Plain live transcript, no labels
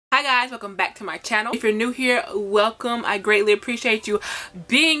Hi guys, welcome back to my channel. If you're new here, welcome. I greatly appreciate you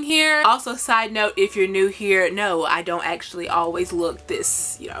being here. Also, side note, if you're new here, no, I don't actually always look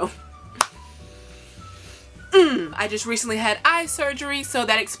this, you know. I just recently had eye surgery, so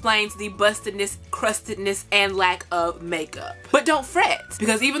that explains the bustedness, crustedness, and lack of makeup. But don't fret,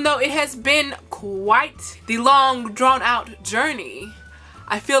 because even though it has been quite the long, drawn-out journey,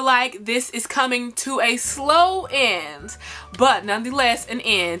 I feel like this is coming to a slow end, but nonetheless an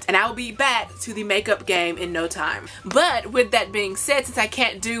end, and I will be back to the makeup game in no time. But with that being said, since I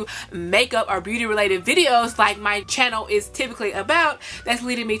can't do makeup or beauty related videos like my channel is typically about, that's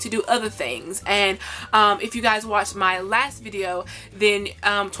leading me to do other things. And if you guys watched my last video, then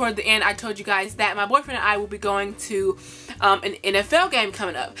toward the end I told you guys that my boyfriend and I will be going to an NFL game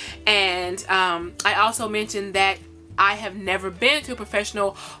coming up, and I also mentioned that I have never been to a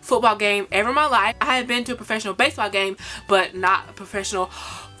professional football game ever in my life. I have been to a professional baseball game, but not a professional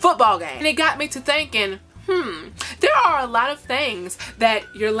football game. And it got me to thinking, there are a lot of things that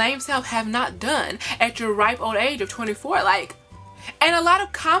your lame self have not done at your ripe old age of 24. And a lot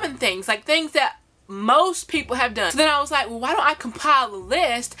of common things, like things that most people have done. So then I was like, well, why don't I compile a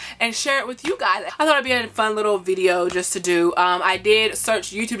list and share it with you guys? I thought it'd be a fun little video just to do. I did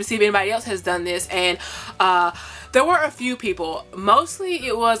search YouTube to see if anybody else has done this, and there were a few people. Mostly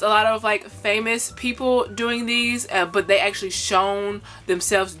it was a lot of like famous people doing these, but they actually shown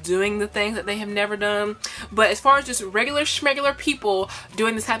themselves doing the things that they have never done. But as far as just regular schmegular people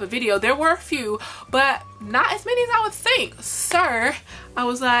doing this type of video, there were a few, but not as many as I would think. Sir, I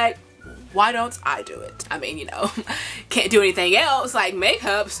was like, why don't I do it? I mean, you know, can't do anything else like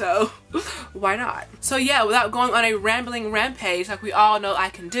makeup, so why not? So yeah, without going on a rambling rampage like we all know I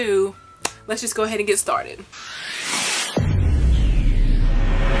can do, let's just go ahead and get started.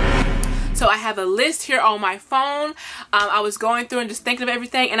 So I have a list here on my phone. I was going through and just thinking of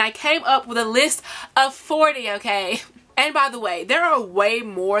everything, and I came up with a list of 40, okay? And by the way, there are way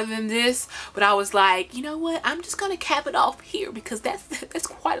more than this, but I was like, you know what? I'm just gonna cap it off here because that's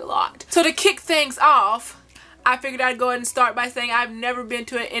quite a lot. So to kick things off, I figured I'd go ahead and start by saying I've never been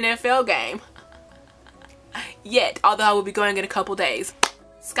to an NFL game yet, although I will be going in a couple days.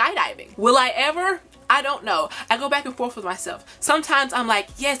 Skydiving. Will I ever? I don't know. I go back and forth with myself. Sometimes I'm like,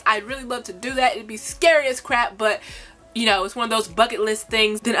 yes, I'd really love to do that. It'd be scary as crap, but you know, it's one of those bucket list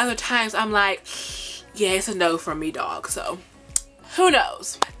things. Then other times I'm like, yeah, it's a no from me, dog. So who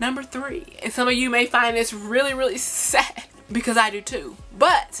knows? Number 3, and some of you may find this really, really sad because I do too,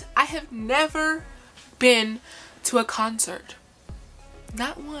 but I have never been to a concert.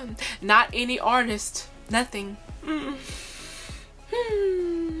 Not one. Not any artist. Nothing.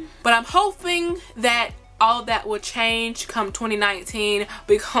 But I'm hoping that all that will change come 2019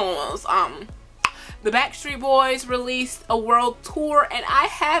 because the Backstreet Boys released a world tour, and I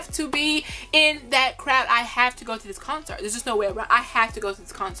have to be in that crowd. I have to go to this concert. There's just no way around. I have to go to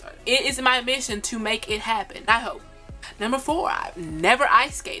this concert. It is my mission to make it happen. I hope. Number 4, I've never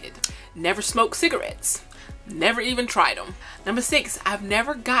ice skated, never smoked cigarettes, never even tried them. Number 6, I've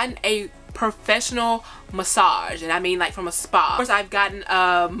never gotten a professional massage, and I mean like from a spa. Of course, I've gotten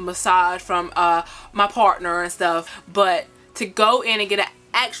a massage from my partner and stuff, but to go in and get an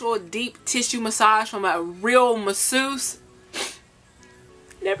actual deep tissue massage from a real masseuse,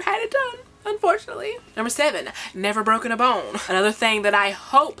 never had it done, unfortunately. Number 7, never broken a bone. Another thing that I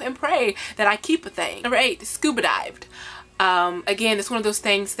hope and pray that I keep a thing. Number 8, scuba dived. Again, it's one of those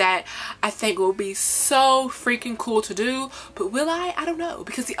things that I think will be so freaking cool to do, but will I? I don't know,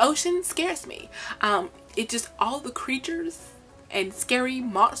 because the ocean scares me. It just, all the creatures and scary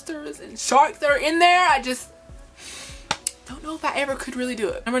monsters and sharks that are in there, I just don't know if I ever could really do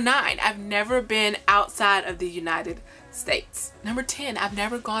it. Number 9, I've never been outside of the United States. Number 10, I've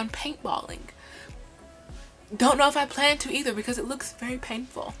never gone paintballing. Don't know if I plan to either because it looks very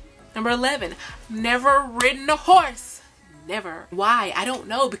painful. Number 11, never ridden a horse. Never. Why? I don't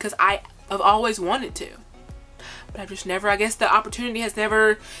know, because I have always wanted to, but I've just never, I guess the opportunity has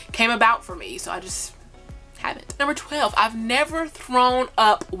never came about for me, so I just haven't. Number 12, I've never thrown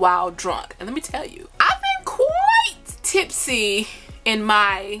up while drunk. And let me tell you, I've been quite tipsy in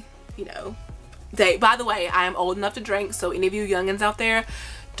my, you know, day. By the way, I am old enough to drink, so any of you youngins out there,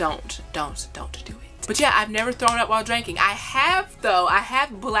 don't do it. But yeah, I've never thrown up while drinking. I have though. I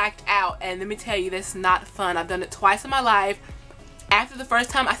have blacked out, and let me tell you, that's not fun. I've done it twice in my life. After the first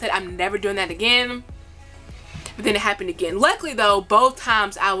time, I said I'm never doing that again, but then it happened again. Luckily though, both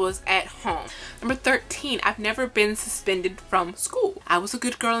times I was at home. Number 13, I've never been suspended from school. I was a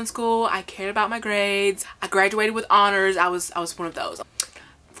good girl in school. I cared about my grades. I graduated with honors. I was one of those.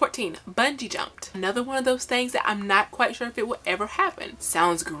 14, bungee jumped. Another one of those things that I'm not quite sure if it will ever happen.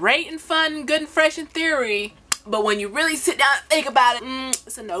 Sounds great and fun, good and fresh in theory, but when you really sit down and think about it,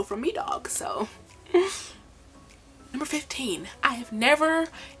 it's a no from me, dog. So number 15, I have never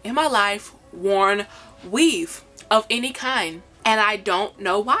in my life worn weave of any kind. And I don't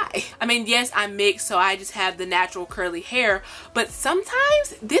know why. I mean, yes, I'm mixed, so I just have the natural curly hair, but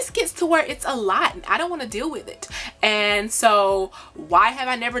sometimes this gets to where it's a lot and I don't want to deal with it. And so why have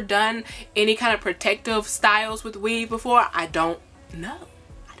I never done any kind of protective styles with weave before? I don't know.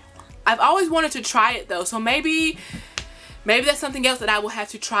 I've always wanted to try it though, so maybe that's something else that I will have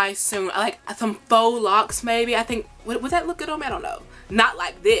to try soon. I like some faux locks maybe. I think, would that look good on me? I don't know. Not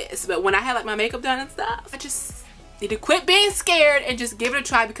like this, but when I have like my makeup done and stuff, I just need to quit being scared and just give it a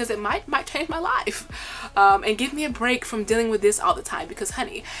try, because it might change my life and give me a break from dealing with this all the time, because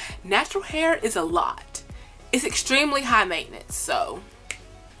honey, natural hair is a lot. It's extremely high maintenance. So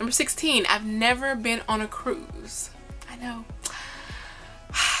number 16, I've never been on a cruise. I know.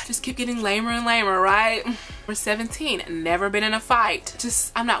 Just keep getting lamer and lamer, right? Number 17, never been in a fight.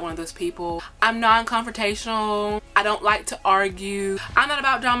 I'm not one of those people. I'm non-confrontational. I don't like to argue. I'm not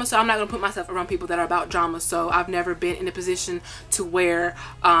about drama, so I'm not gonna put myself around people that are about drama. So I've never been in a position to where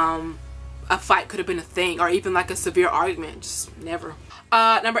a fight could have been a thing, or even like a severe argument. Just never.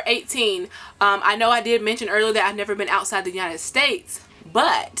 Number 18, I know I did mention earlier that I've never been outside the United States,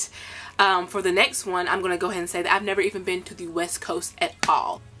 but for the next one, I'm going to go ahead and say that I've never even been to the West Coast at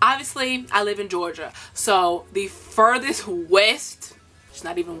all. Obviously, I live in Georgia, so the furthest west, it's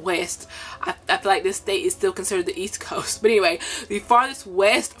not even west, I feel like this state is still considered the East Coast. But anyway, the farthest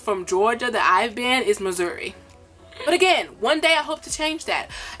west from Georgia that I've been is Missouri. But again, one day I hope to change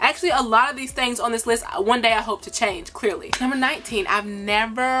that. Actually, a lot of these things on this list, one day I hope to change, clearly. Number 19, I've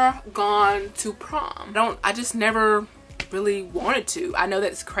never gone to prom. I just never really wanted to. I know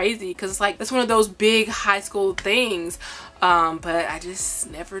that's crazy, because it's like, that's one of those big high school things, but I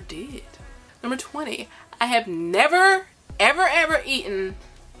just never did. Number 20, I have never ever eaten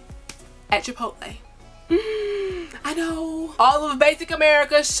at Chipotle. I know, all of basic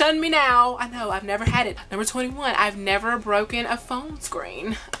America shun me now. I know, I've never had it. Number 21, I've never broken a phone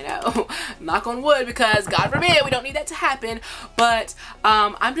screen. I know, knock on wood, because God forbid we don't need that to happen. But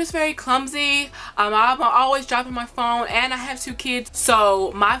I'm just very clumsy. I'm always dropping my phone, and I have 2 kids,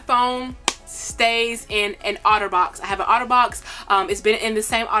 so my phone stays in an OtterBox. I have an OtterBox. It's been in the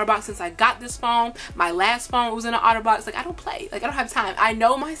same OtterBox since I got this phone. My last phone was in an OtterBox. Like, I don't play. Like, I don't have time. I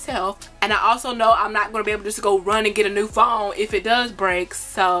know myself, and I also know I'm not going to be able to just go run and get a new phone if it does break.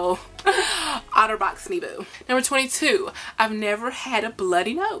 So OtterBox me boo. Number 22, I've never had a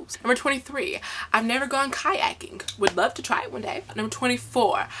bloody nose. Number 23, I've never gone kayaking. Would love to try it one day. Number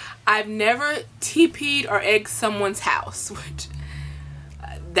 24, I've never TP'd or egged someone's house, which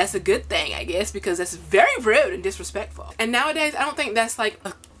that's a good thing, I guess, because that's very rude and disrespectful. And nowadays, I don't think that's like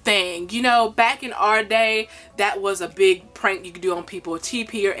a thing. You know, back in our day, that was a big prank you could do on people.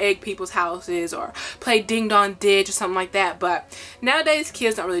 TP or egg people's houses, or play ding dong ditch or something like that. But nowadays,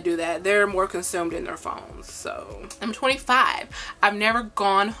 kids don't really do that. They're more consumed in their phones. So, number 25, I've never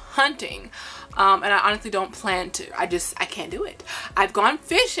gone hunting. And I honestly don't plan to. I can't do it. I've gone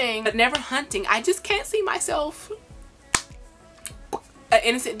fishing, but never hunting. I just can't see myself an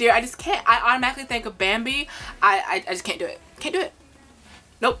innocent deer. I just can't. I automatically think of Bambi. I just can't do it. Can't do it.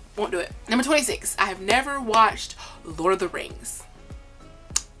 Nope, won't do it. Number 26, I have never watched Lord of the Rings.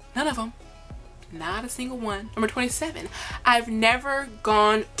 None of them. Not a single one. Number 27, I've never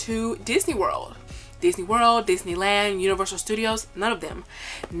gone to Disney World. Disney World, Disneyland, Universal Studios, none of them.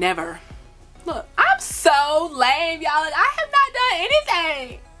 Never. Look, I'm so lame, y'all. Like, I have not done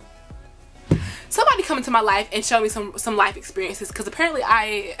anything. Somebody come into my life and show me some life experiences, because apparently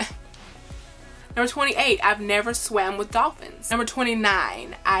Number 28, I've never swam with dolphins. Number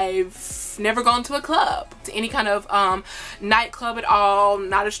 29, I've never gone to a club, to any kind of nightclub at all,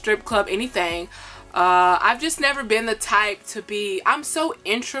 not a strip club, anything. I've just never been the type to be, I'm so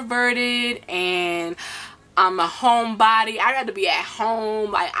introverted and I'm a homebody. I got to be at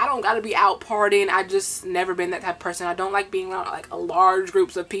home. Like, I don't got to be out partying. I just never been that type of person. I don't like being around like a large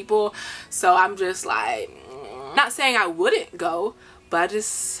groups of people. So I'm just like, not saying I wouldn't go, but I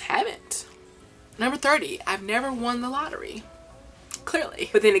just haven't. Number 30, I've never won the lottery. Clearly.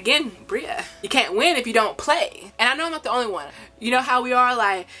 But then again, Bria, you can't win if you don't play. And I know I'm not the only one. You know how we are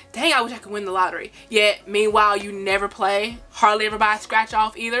like, dang, I wish I could win the lottery. Yet, meanwhile, you never play. Hardly ever buy a scratch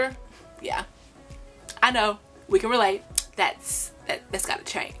off either. Yeah. I know, we can relate. That's gotta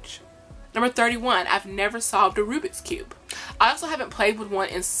change. Number 31, I've never solved a Rubik's Cube. I also haven't played with one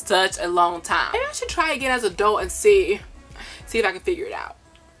in such a long time. Maybe I should try again as an adult and see if I can figure it out.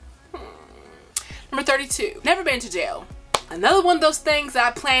 Number 32, never been to jail. Another one of those things that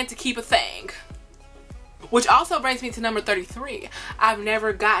I plan to keep a thing. Which also brings me to number 33. I've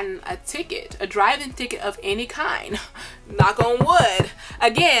never gotten a ticket, a driving ticket of any kind. Knock on wood.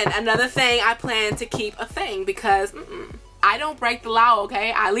 Again, another thing I plan to keep a thing because I don't break the law,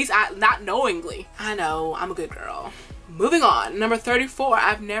 okay? At least not knowingly. I know, I'm a good girl. Moving on, number 34,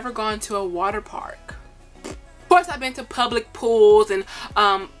 I've never gone to a water park. Of course, I've been to public pools and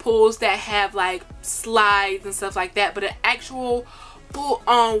pools that have like slides and stuff like that, but an actual pool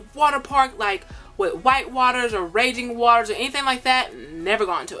water park like with white waters or raging waters or anything like that, never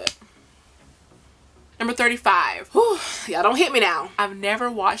gone to it. Number 35. Whew, y'all don't hit me now. I've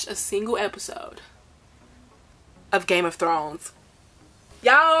never watched a single episode of Game of Thrones.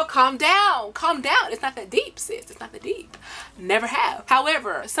 Y'all calm down. Calm down. It's not that deep, sis. It's not that deep. Never have.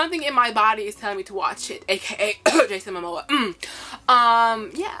 However, something in my body is telling me to watch it, aka Jason Momoa.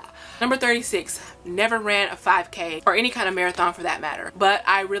 Yeah. Number 36, never ran a 5K or any kind of marathon for that matter, but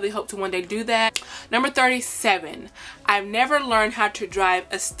I really hope to one day do that. Number 37, I've never learned how to drive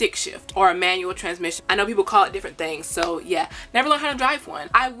a stick shift or a manual transmission. I know people call it different things, so yeah, never learned how to drive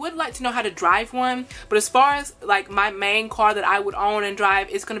one. I would like to know how to drive one, but as far as like my main car that I would own and drive,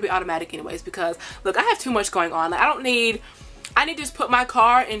 it's going to be automatic anyways because look, I have too much going on. Like, I need to just put my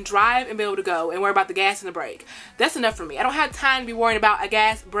car and drive and be able to go and worry about the gas and the brake. That's enough for me. I don't have time to be worrying about a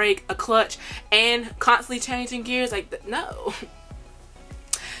gas, brake, a clutch, and constantly changing gears. Like, no.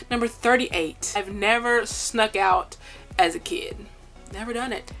 Number 38. I've never snuck out as a kid. Never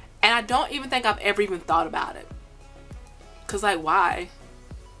done it. And I don't even think I've ever even thought about it. Because, like, why?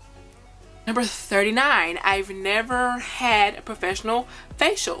 Number 39. I've never had a professional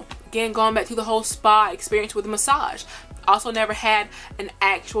facial. Again, going back to the whole spa experience with the massage. Also never had an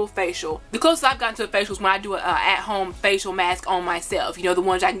actual facial. The closest I've gotten to a facial is when I do an at-home facial mask on myself. You know, the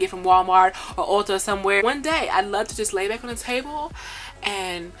ones I can get from Walmart or Ulta or somewhere. One day, I'd love to just lay back on the table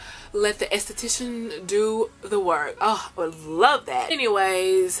and let the esthetician do the work. Oh, I would love that.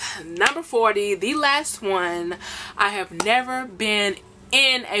 Anyways, number 40, the last one. I have never been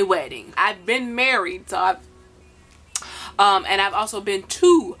in a wedding. I've been married, so and I've also been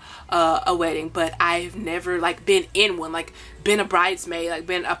to a wedding, but I've never like been in one, like been a bridesmaid, like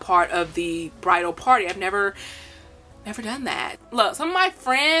been a part of the bridal party. I've never done that. Look, some of my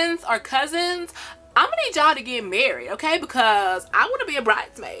friends or cousins, I'm gonna need y'all to get married, okay? Because I want to be a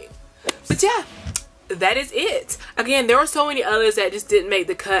bridesmaid. But yeah, that is it. Again, there were so many others that just didn't make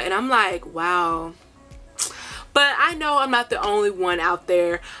the cut, and I'm like, wow. But I know I'm not the only one out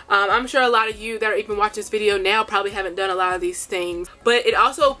there. I'm sure a lot of you that are even watching this video now probably haven't done a lot of these things. But it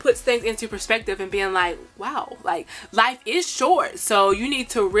also puts things into perspective and being like, wow, like life is short. So you need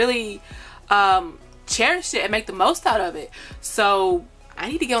to really cherish it and make the most out of it. So I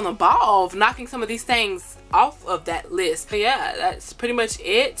need to get on the ball of knocking some of these things off of that list. But yeah, that's pretty much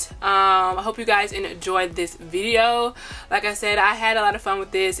it. I hope you guys enjoyed this video. Like I said, I had a lot of fun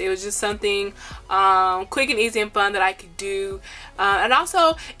with this. It was just something quick and easy and fun that I could do, and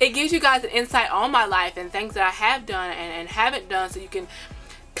also it gives you guys an insight on my life and things that I have done and haven't done, so you can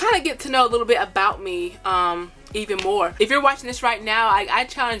kind of get to know a little bit about me even more. If you're watching this right now, I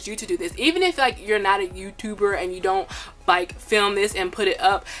challenge you to do this. Even if like you're not a YouTuber and you don't like film this and put it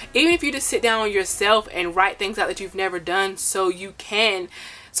up, even if you just sit down yourself and write things out that you've never done, so it can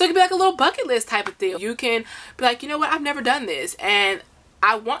be like a little bucket list type of thing. You can be like, you know what, I've never done this and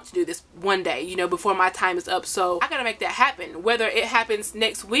I want to do this one day, you know, before my time is up. So I gotta make that happen, whether it happens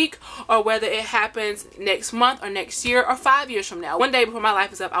next week or whether it happens next month or next year or 5 years from now. One day before my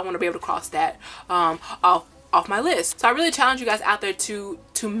life is up, I want to be able to cross that off my list. So I really challenge you guys out there to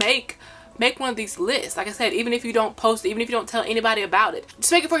make one of these lists. Like I said, even if you don't post it, even if you don't tell anybody about it,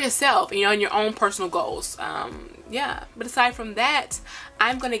 just make it for yourself, you know, and your own personal goals. Yeah, but aside from that,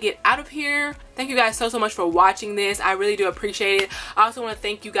 I'm gonna get out of here. Thank you guys so much for watching this. I really do appreciate it. I also want to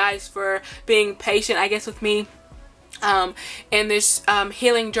thank you guys for being patient, I guess, with me in this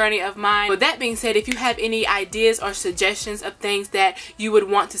healing journey of mine. With that being said, if you have any ideas or suggestions of things that you would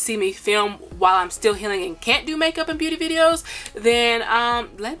want to see me film while I'm still healing and can't do makeup and beauty videos, then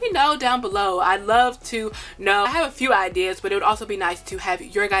let me know down below. I'd love to know. I have a few ideas, but it would also be nice to have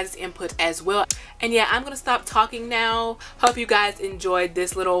your guys' input as well. And yeah, I'm gonna stop talking now. Hope you guys enjoyed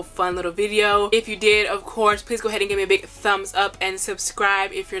this fun little video. If you did, of course, please go ahead and give me a big thumbs up and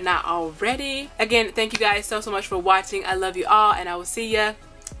subscribe if you're not already. Again, thank you guys so much for watching. I love you all, and I will see ya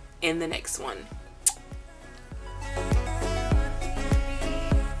in the next one.